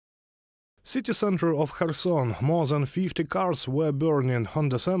City center of Kherson, more than 50 cars were burning. On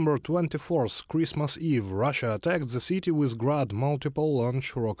December 24th, Christmas Eve, Russia attacked the city with Grad multiple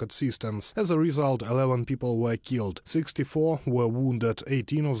launch rocket systems. As a result, 11 people were killed, 64 were wounded,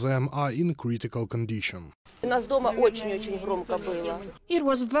 18 of them are in critical condition. It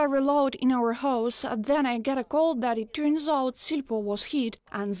was very loud in our house. Then I got a call that it turns out Silpo was hit,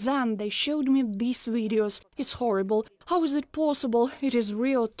 and then they showed me these videos. It's horrible. How is it possible? It is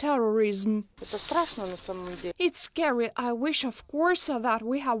real terrorism. It's scary. I wish, of course, that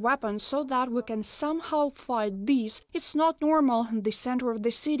we have weapons so that we can somehow fight these. It's not normal. The center of the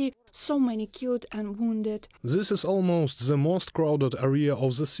city, so many killed and wounded. This is almost the most crowded area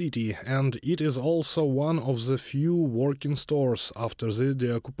of the city, and it is also one of the few working stores after the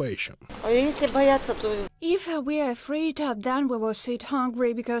deoccupation. If we are afraid, then we will sit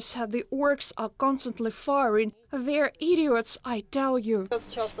hungry, because the orcs are constantly firing. They're idiots, I tell you.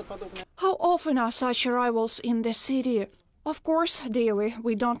 How often are such arrivals in the city? Of course, daily.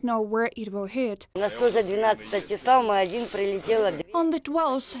 We don't know where it will hit. On the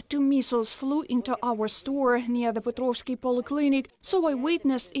 12th, 2 missiles flew into our store near the Petrovsky Polyclinic, so I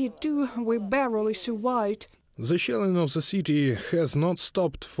witnessed it too. We barely survived. The shelling of the city has not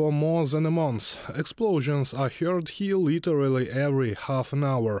stopped for more than a month. Explosions are heard here literally every half an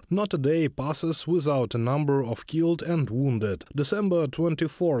hour. Not a day passes without a number of killed and wounded. December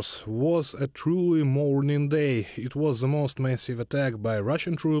 24th was a truly mourning day. It was the most massive attack by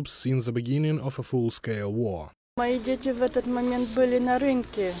Russian troops since the beginning of a full-scale war. My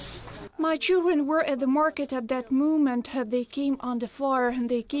children were at the market at that moment. They came under fire.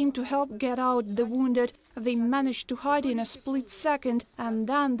 They came to help get out the wounded. They managed to hide in a split second, and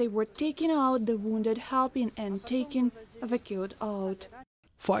then they were taking out the wounded, helping and taking the killed out.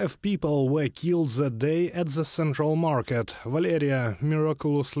 5 people were killed that day at the central market. Valeria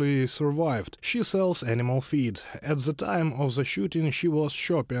miraculously survived. She sells animal feed. At the time of the shooting she was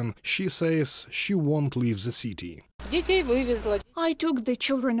shopping. She says she won't leave the city. I took the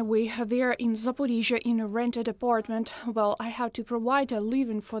children away. They're in Zaporizhia in a rented apartment. Well, I have to provide a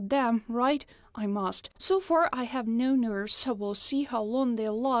living for them, right? I must. So far I have no nerves. We'll see how long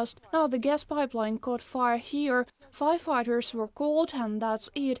they'll last. Now the gas pipeline caught fire here. Firefighters were called, and that's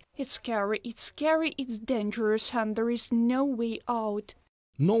it. It's scary, it's dangerous, and there is no way out.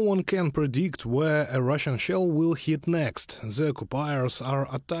 No one can predict where a Russian shell will hit next. The occupiers are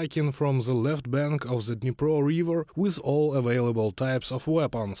attacking from the left bank of the Dnipro River with all available types of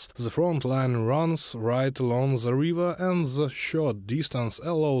weapons. The front line runs right along the river, and the short distance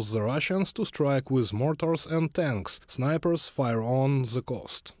allows the Russians to strike with mortars and tanks. Snipers fire on the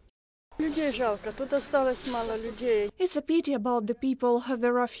coast. It's a pity about the people.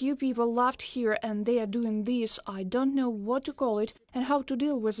 There are few people left here, and they are doing this. I don't know what to call it and how to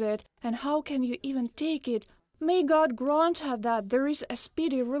deal with it, and how can you even take it. May God grant that there is a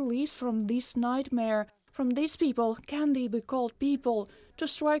speedy release from this nightmare. From these people, can they be called people? To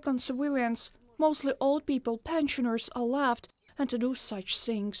strike on civilians, mostly old people, pensioners are left, and to do such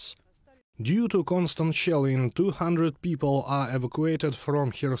things. Due to constant shelling, 200 people are evacuated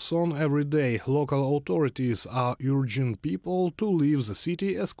from Kherson every day. Local authorities are urging people to leave the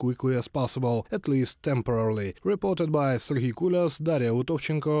city as quickly as possible, at least temporarily. Reported by Serhiy Kulyas, Daria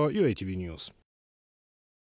Utovchenko, UATV News.